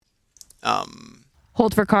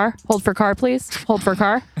Hold for car. Hold for car, please. Hold for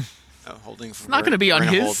car. Holding for. It's not going to be on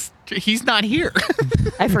his. He's not here.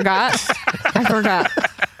 I forgot.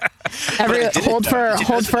 Hold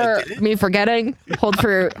for me forgetting. Hold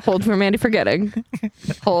for Mandy forgetting.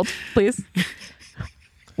 Hold, please.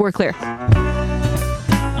 We're clear.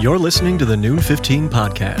 You're listening to the Noon 15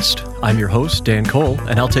 podcast. I'm your host, Dan Cole,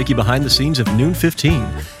 and I'll take you behind the scenes of Noon 15,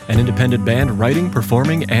 an independent band writing,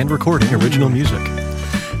 performing, and recording original music.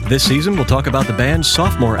 This season, we'll talk about the band's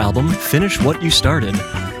sophomore album, Finish What You Started,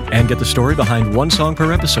 and get the story behind one song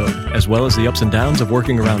per episode, as well as the ups and downs of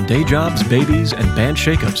working around day jobs, babies, and band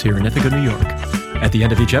shakeups here in Ithaca, New York. At the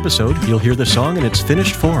end of each episode, you'll hear the song in its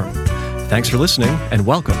finished form. Thanks for listening, and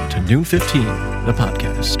welcome to Noon 15, the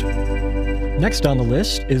podcast. Next on the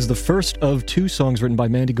list is the first of two songs written by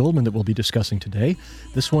Mandy Goldman that we'll be discussing today.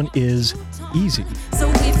 This one is Easy.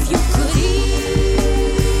 So if you could ease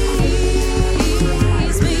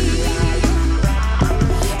me,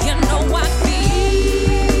 you know I'd be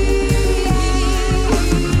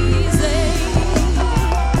easy.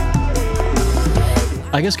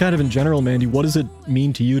 I guess kind of in general, Mandy, what does it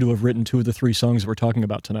mean to you to have written two of the three songs we're talking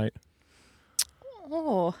about tonight?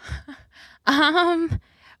 Oh,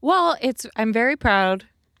 well, I'm very proud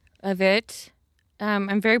of it.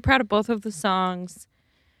 I'm very proud of both of the songs.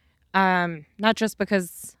 Not just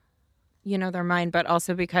because, they're mine, but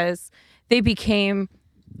also because they became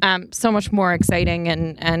so much more exciting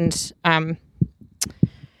and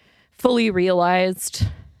fully realized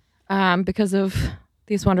because of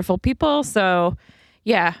these wonderful people. So,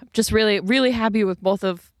 yeah, just really, really happy with both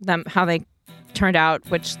of them, how they turned out,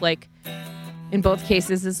 which, in both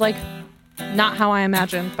cases is, not how I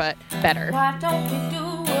imagined, but better. Why don't we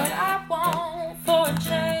do what I want for a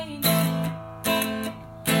change?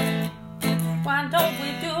 Why don't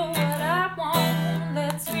we do what I want?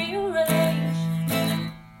 Let's rearrange.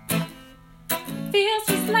 Feels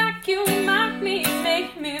just like you mock me,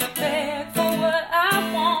 make me beg for what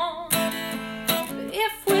I want. But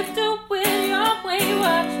if we do it your way,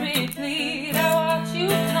 watch me bleed, I watch you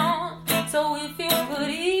taunt. So if you could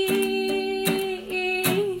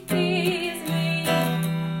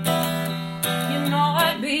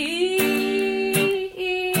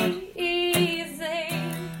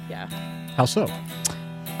How so?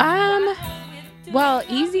 Well,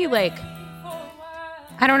 easy, I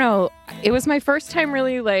don't know. It was my first time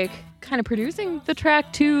really, kind of producing the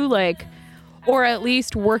track too, or at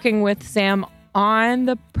least working with Sam on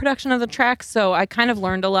the production of the track. So I kind of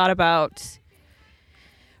learned a lot about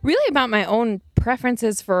my own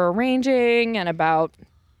preferences for arranging and about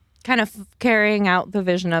kind of carrying out the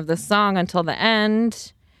vision of the song until the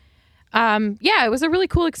end. It was a really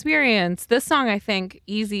cool experience. This song, I think,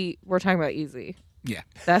 Easy, we're talking about Easy. Yeah.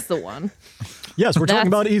 That's the one. Yes, we're talking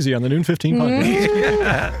about Easy on the Noon 15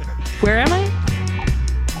 podcast. Where am I?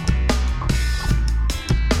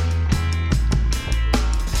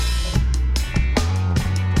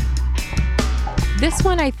 This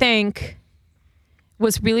one, I think,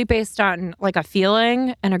 was really based on, a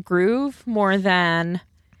feeling and a groove more than,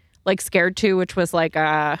 Scared To, which was,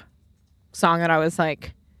 a song that I was,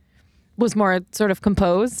 was more sort of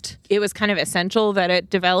composed. It was kind of essential that it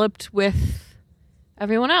developed with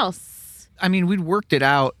everyone else. I mean, we'd worked it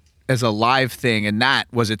out as a live thing, and that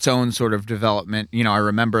was its own sort of development. I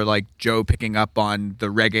remember Joe picking up on the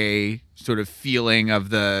reggae sort of feeling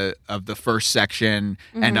of the first section,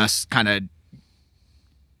 and us kind of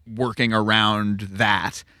working around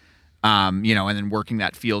that. And then working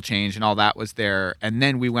that feel change and all that was there. And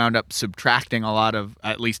then we wound up subtracting a lot of,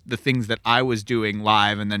 at least the things that I was doing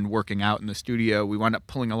live and then working out in the studio, we wound up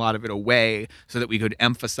pulling a lot of it away so that we could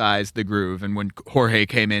emphasize the groove. And when Jorge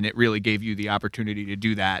came in, it really gave you the opportunity to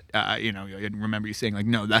do that. I remember you saying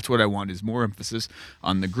no, that's what I want is more emphasis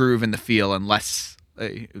on the groove and the feel and less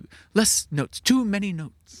notes, too many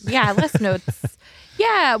notes. Yeah, less notes.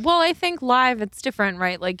 Yeah, well, I think live it's different,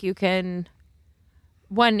 right?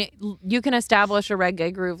 When you can establish a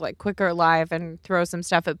reggae groove quicker live and throw some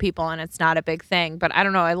stuff at people and it's not a big thing. But I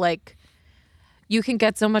don't know, you can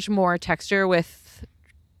get so much more texture with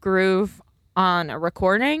groove on a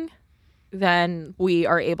recording than we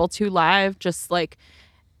are able to live. Just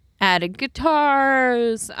added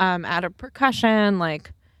guitars, added percussion, things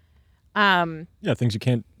you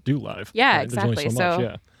can't do live. Yeah, right? exactly. There's only so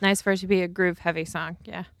much, nice for it to be a groove heavy song.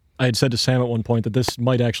 Yeah. I had said to Sam at one point that this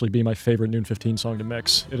might actually be my favorite Noon 15 song to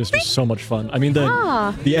mix. It is just so much fun. I mean,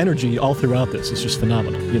 the energy all throughout this is just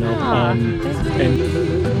phenomenal,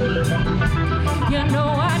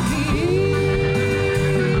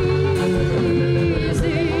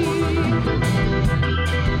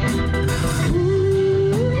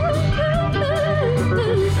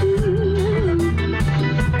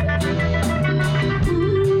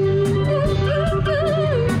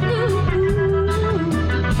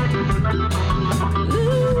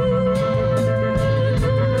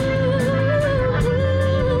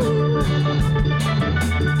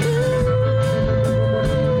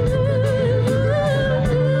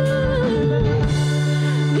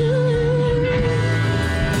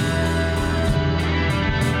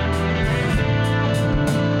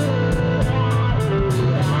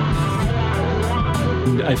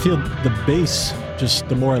 And I feel the bass, just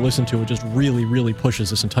the more I listen to it, just really, really pushes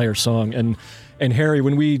this entire song. And Harry,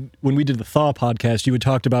 when we did the Thaw podcast, you had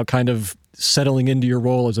talked about kind of settling into your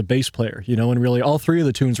role as a bass player, you know, and really all three of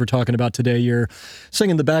the tunes we're talking about today, you're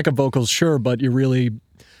singing the backup vocals, sure, but you really,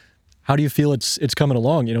 how do you feel it's coming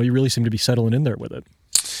along? You know, you really seem to be settling in there with it.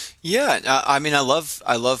 Yeah, I mean, I love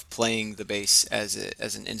playing the bass as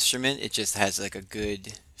an instrument. It just has like a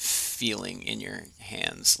good feeling in your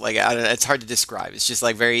hands. Like it's hard to describe. It's just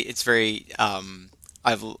like it's very.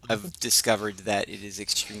 I've discovered that it is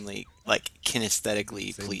extremely like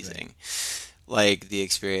kinesthetically pleasing, like the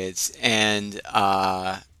experience. And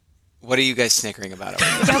what are you guys snickering about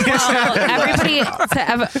over there? Well,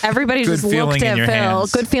 everybody just looked at Phil.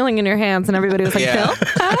 Hands. Good feeling in your hands, and everybody was like, Yeah.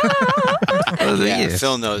 Phil. Yeah,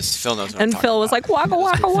 Phil knows. What And I'm Phil was talking like, waka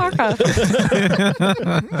waka waka.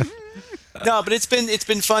 No, but it's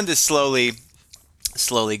been fun to slowly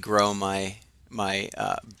grow my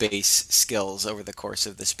bass skills over the course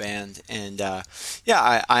of this band, and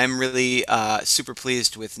I'm really super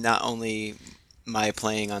pleased with not only my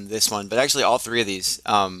playing on this one, but actually all three of these.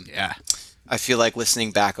 Yeah. I feel like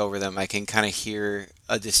listening back over them, I can kind of hear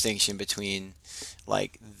a distinction between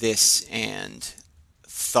like this and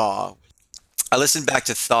Thaw. I listened back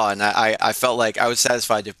to Thaw, and I felt like I was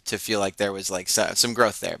satisfied to feel like there was like some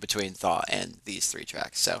growth there between Thaw and these three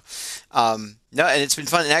tracks. So, no, and it's been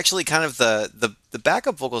fun. And actually, kind of the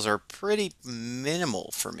backup vocals are pretty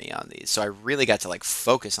minimal for me on these, so I really got to like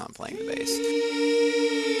focus on playing the bass.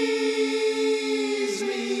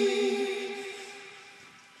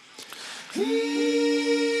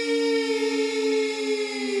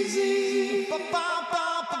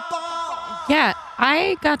 Yeah,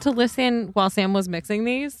 I got to listen while Sam was mixing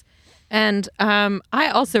these, and I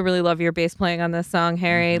also really love your bass playing on this song,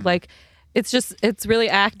 Harry. Mm-hmm. Like, it's really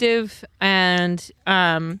active and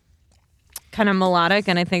kind of melodic,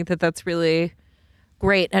 and I think that's really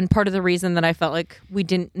great. And part of the reason that I felt like we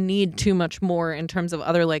didn't need too much more in terms of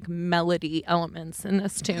other like melody elements in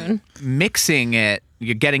this tune. Mixing it,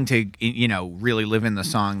 you're getting to, you know, really live in the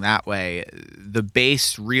song that way. The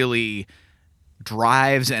bass really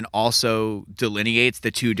drives and also delineates the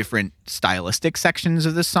two different stylistic sections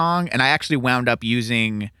of the song. And I actually wound up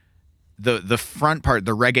using the front part,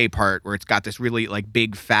 the reggae part, where it's got this really like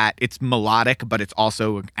big fat, it's melodic, but it's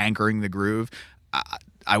also anchoring the groove.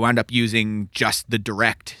 I wound up using just the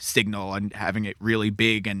direct signal and having it really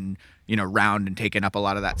big and, you know, round and taking up a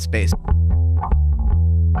lot of that space.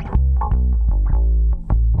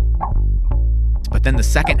 But then the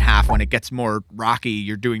second half, when it gets more rocky,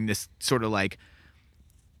 you're doing this sort of like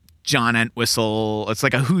John Entwistle. It's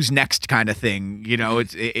like a Who's Next kind of thing, you know.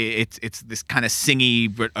 It's this kind of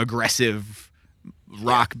singy but aggressive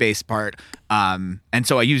rock bass part, and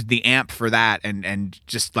so I used the amp for that, and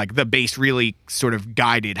just like the bass really sort of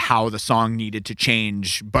guided how the song needed to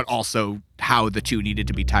change, but also how the two needed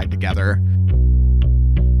to be tied together.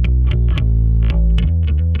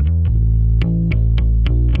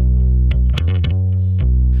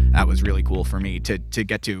 That was really cool for me to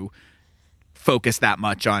get to focus that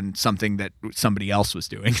much on something that somebody else was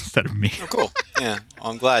doing instead of me. Oh, cool. Yeah,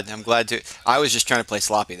 well, I'm glad to. I was just trying to play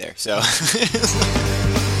sloppy there, so.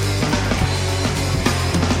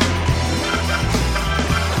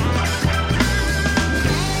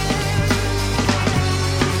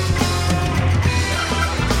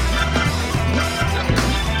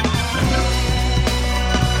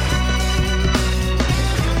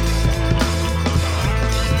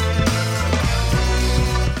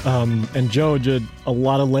 And Joe did a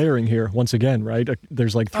lot of layering here once again, right?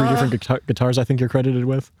 There's like three different guitars I think you're credited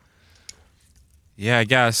with. Yeah, I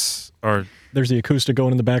guess. Or there's the acoustic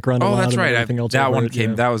going in the background. oh, loud that's and right. everything else That over one it,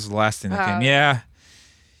 came. yeah. That was the last thing that came.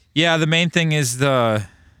 Yeah. The main thing is the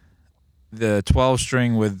 12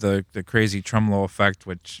 string with the crazy tremolo effect,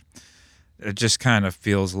 which it just kind of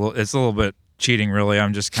feels it's a little bit cheating, really.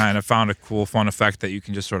 I'm just kind of found a cool, fun effect that you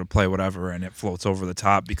can just sort of play whatever and it floats over the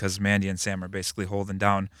top, because Mandy and Sam are basically holding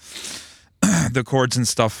down the chords and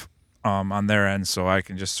stuff on their end, so I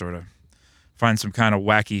can just sort of find some kind of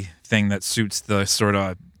wacky thing that suits the sort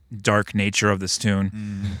of dark nature of this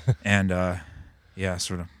tune, and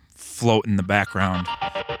sort of float in the background.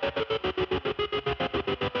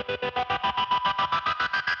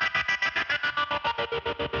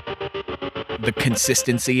 The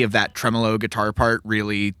consistency of that tremolo guitar part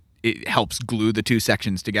really, it helps glue the two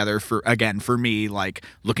sections together. For me, like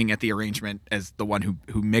looking at the arrangement as the one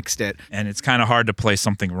who mixed it, And it's kind of hard to play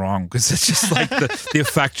something wrong because it's just like the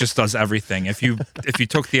effect just does everything. If you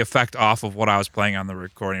took the effect off of what I was playing on the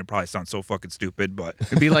recording, it'd probably sound so fucking stupid. But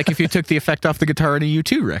it'd be like if you took the effect off the guitar in a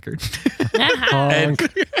U2 record. Honk.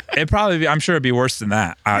 I'm sure it'd be worse than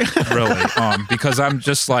that, really, because I'm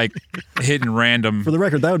just like hitting random. For the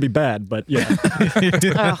record, that would be bad, but yeah.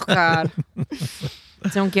 Oh God!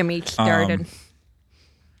 Don't get me started.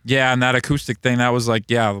 Yeah, and that acoustic thing, that was like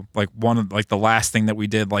one of like the last thing that we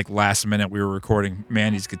did, like last minute. We were recording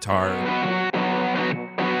Mandy's guitar,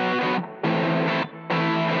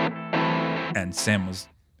 and Sam was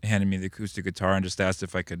handing me the acoustic guitar and just asked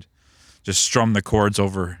if I could just strum the chords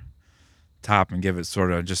over top and give it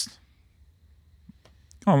sort of just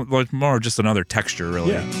like more just another texture,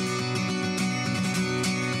 really. Yeah.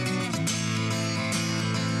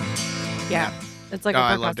 It's like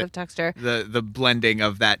I a loved percussive it. texture. The blending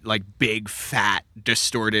of that like big, fat,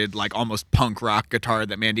 distorted, like almost punk rock guitar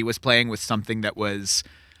that Mandy was playing with something that was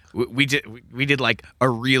we did like a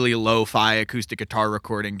really lo-fi acoustic guitar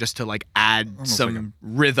recording just to like add Almost some like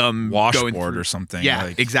rhythm going washboard through. or something. Yeah,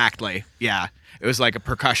 like, exactly. Yeah, it was like a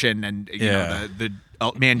percussion, and you know, the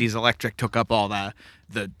Mandy's electric took up all the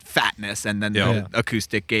fatness, and then the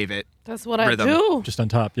acoustic gave it. That's what rhythm. I do. Just on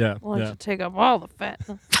top, yeah. Why don't Yeah. you take up all the fat?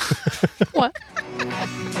 What?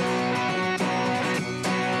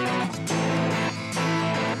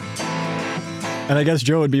 And I guess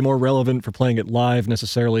Joe would be more relevant for playing it live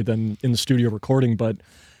necessarily than in the studio recording, but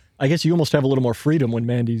I guess you almost have a little more freedom when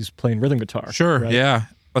Mandy's playing rhythm guitar. Sure, right? yeah.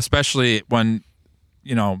 Especially when,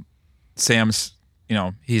 Sam's,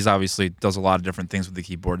 he's obviously does a lot of different things with the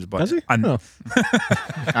keyboards, but Does he? on- Oh.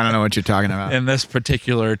 I don't know what you're talking about. in this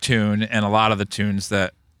particular tune and a lot of the tunes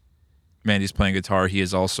that Mandy's playing guitar, he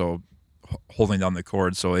is also holding down the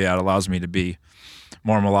chords. So yeah, it allows me to be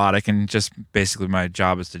more melodic, and just basically my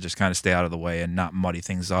job is to just kind of stay out of the way and not muddy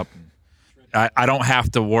things up. I don't have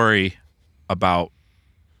to worry about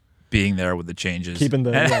being there with the changes. Keeping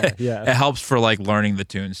the- And yeah. It helps for like learning the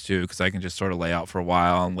tunes too, because I can just sort of lay out for a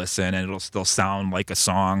while and listen, and it'll still sound like a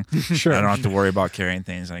song. Sure. I don't have to worry about carrying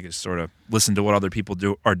things, and I can just sort of listen to what other people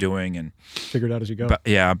are doing, and Figure it out as you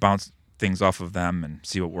go. bounce things off of them and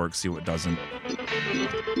see what works, see what doesn't.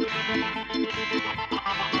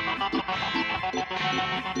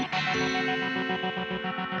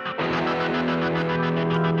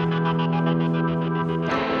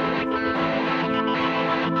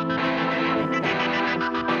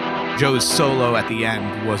 Joe's solo at the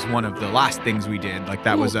end was one of the last things we did. Like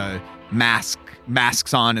that was a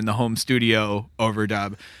masks on in the home studio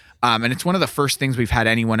overdub. And it's one of the first things we've had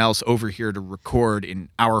anyone else over here to record in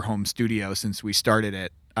our home studio since we started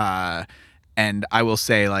it. And I will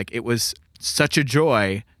say, like, it was such a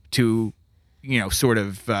joy to, sort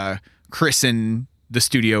of christen the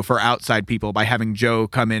studio for outside people by having Joe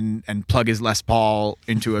come in and plug his Les Paul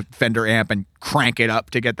into a Fender amp and crank it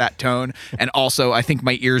up to get that tone. And also, I think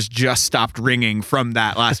my ears just stopped ringing from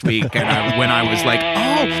that last week. And when I was like,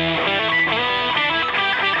 oh.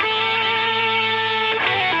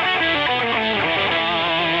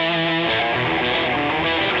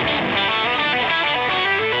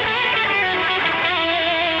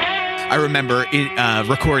 I remember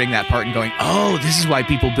recording that part and going, "Oh, this is why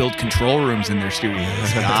people build control rooms in their studios."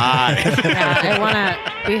 Yeah,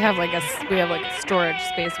 we have like a storage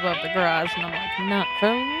space above the garage, and I'm like, not for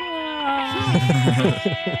long.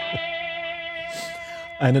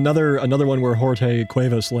 And another one where Jorge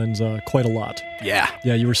Cuevas lends quite a lot. Yeah.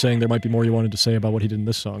 Yeah, you were saying there might be more you wanted to say about what he did in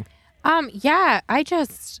this song. Yeah, I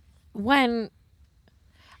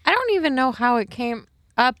don't even know how it came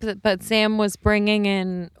up, but Sam was bringing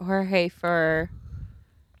in Jorge for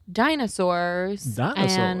dinosaurs.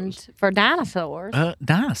 And for dinosaurs.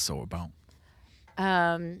 Dinosaur bone.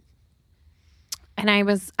 And I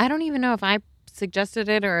don't even know if I suggested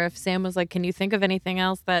it or if Sam was like, can you think of anything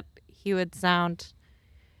else that he would sound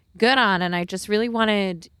good on? And I just really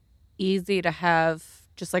wanted Easy to have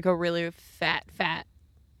just like a really fatty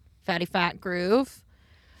groove.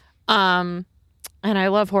 And I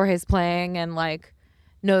love Jorge's playing, and like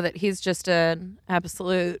know that he's just an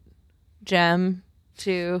absolute gem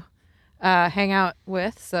to hang out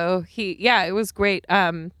with. So it was great.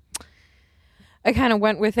 I kind of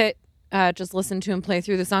went with it, just listened to him play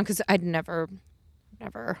through the song, because I'd never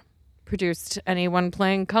produced anyone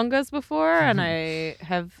playing congas before, and I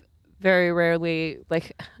have very rarely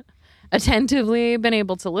attentively been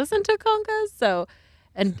able to listen to congas,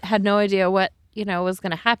 and had no idea what was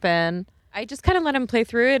going to happen. I just kind of let him play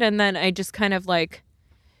through it, and then I just kind of I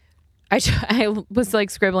was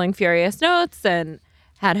scribbling furious notes and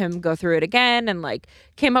had him go through it again, and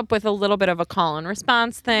came up with a little bit of a call and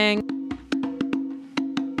response thing.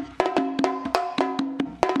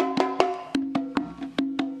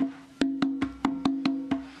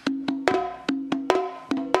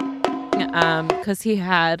 Because he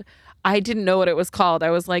had I didn't know what it was called. I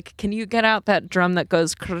was like, can you get out that drum that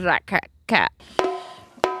goes crack, crack, crack?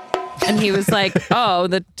 And he was like, oh,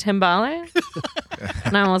 the timbale?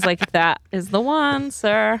 And I was like, that is the one,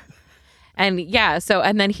 sir. And yeah, so,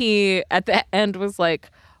 and then he at the end was like,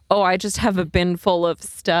 oh, I just have a bin full of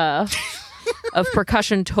stuff, of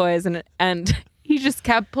percussion toys. And he just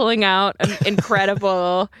kept pulling out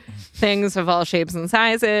incredible things of all shapes and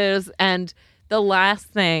sizes. And the last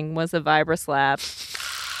thing was a vibroslap.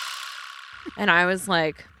 And I was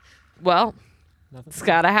like, well, it's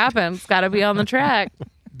got to happen. It's got to be on the track.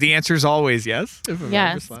 The answer is always yes.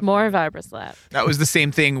 Yes, more vibroslap. That was the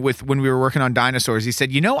same thing with when we were working on Dinosaurs. He said,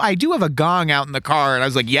 I do have a gong out in the car. And I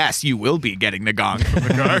was like, yes, you will be getting the gong from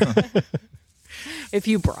the car. If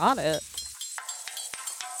you brought it.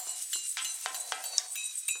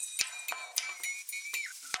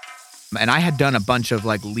 And I had done a bunch of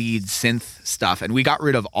like lead synth stuff, and we got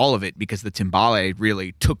rid of all of it because the timbale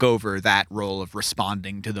really took over that role of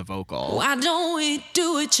responding to the vocal. Why don't we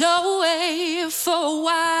do it your way for a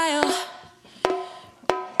while?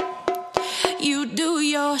 You do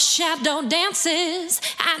your shadow dances,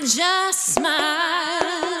 I just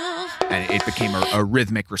smile. And it became a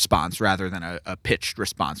rhythmic response rather than a pitched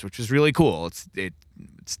response, which was really cool.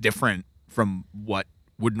 It's different from what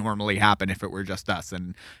would normally happen if it were just us,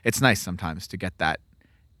 and it's nice sometimes to get that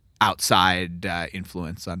outside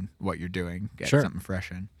influence on what you're doing, get something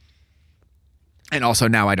fresh in. And also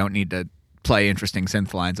now I don't need to play interesting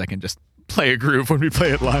synth lines. I can just play a groove when we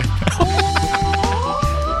play it live.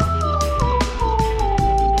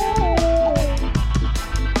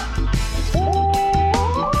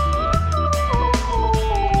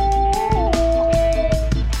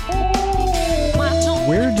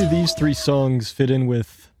 Where do these three songs fit in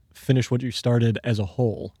with Finish What You Started as a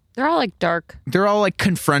whole? They're all like dark. They're all like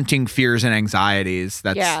confronting fears and anxieties.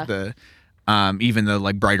 That's the even the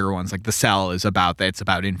like brighter ones, like The Cell is about that. It's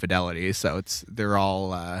about infidelity. So they're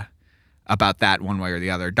all about that one way or the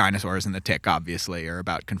other. Dinosaurs and The Tick obviously are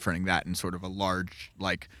about confronting that in sort of a large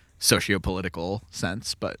like socio-political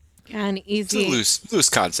sense, but And easy. It's a loose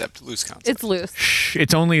concept. It's loose.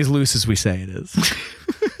 it's only as loose as we say it is.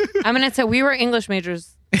 I'm going to say we were English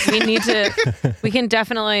majors. We can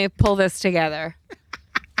definitely pull this together.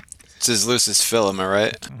 It's as loose as Phil, am I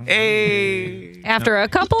right? Hey. After a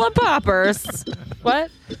couple of poppers. What?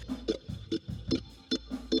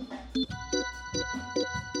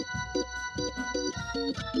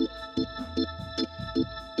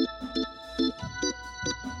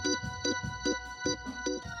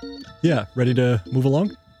 Yeah, ready to move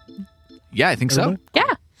along? Yeah, I think Everybody? so.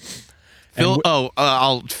 Yeah.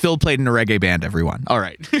 Phil played in a reggae band, everyone. All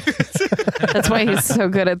right. That's why he's so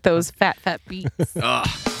good at those fat beats.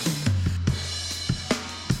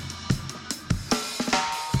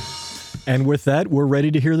 And with that, we're ready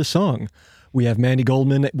to hear the song. We have Mandy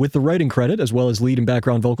Goldman with the writing credit, as well as lead and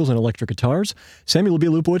background vocals and electric guitars. Samuel B.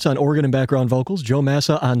 Lupowitz on organ and background vocals. Joe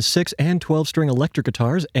Massa on 6 and 12-string electric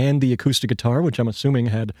guitars and the acoustic guitar, which I'm assuming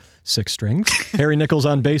had 6 strings. Harry Nichols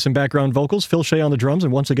on bass and background vocals. Phil Shea on the drums,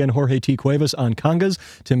 and once again, Jorge T. Cuevas on congas,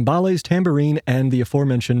 timbales, tambourine, and the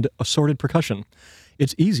aforementioned assorted percussion.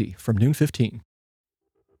 It's Easy from Noon 15.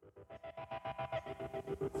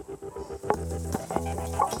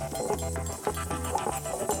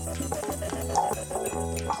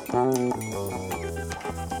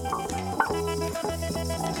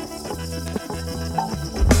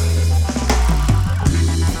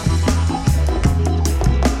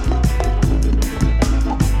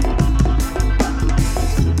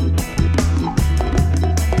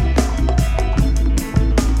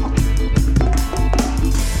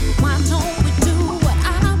 Why don't we do what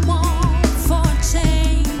I want for a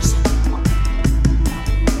change?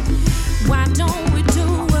 Why don't we do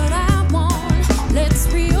what I want? Let's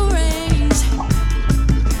rearrange.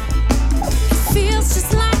 It feels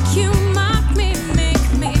just like you might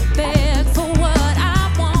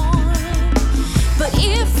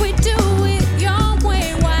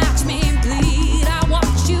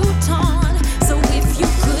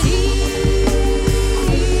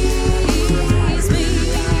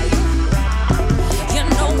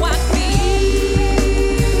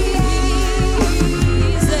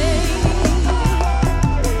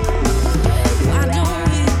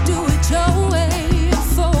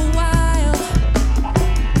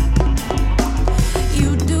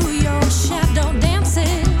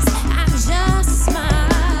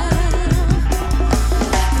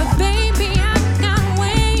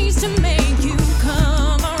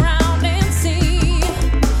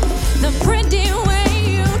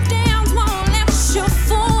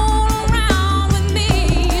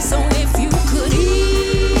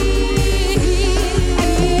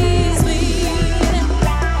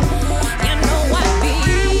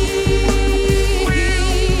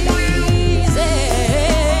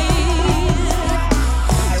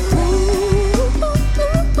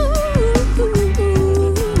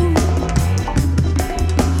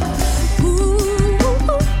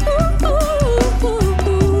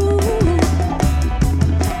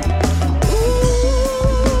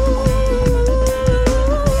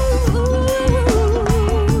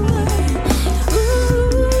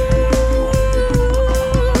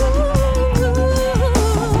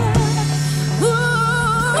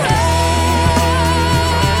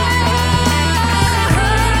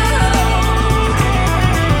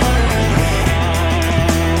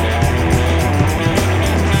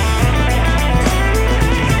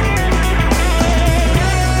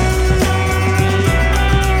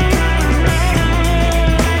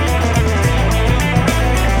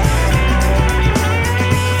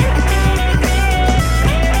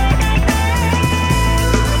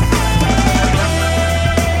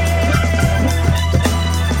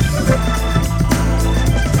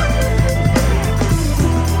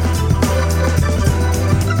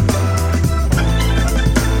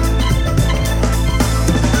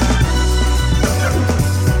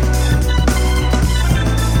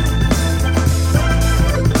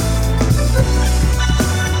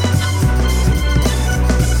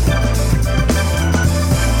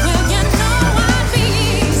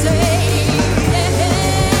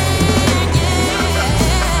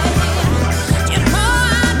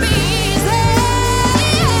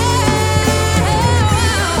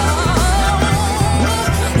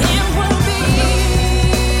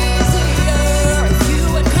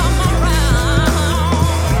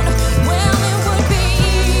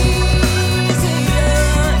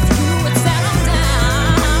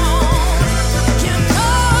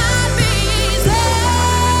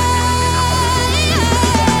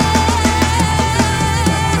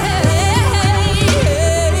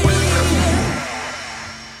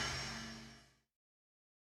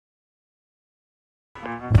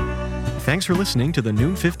Thanks for listening to the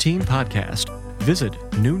Noon 15 podcast. Visit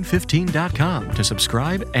noon15.com to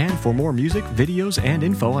subscribe and for more music, videos, and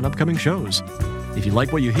info on upcoming shows. If you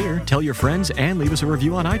like what you hear, tell your friends and leave us a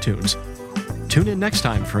review on iTunes. Tune in next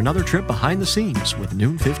time for another trip behind the scenes with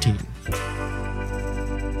Noon 15.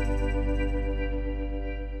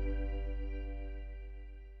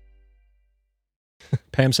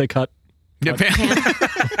 Pam, say cut. Yeah,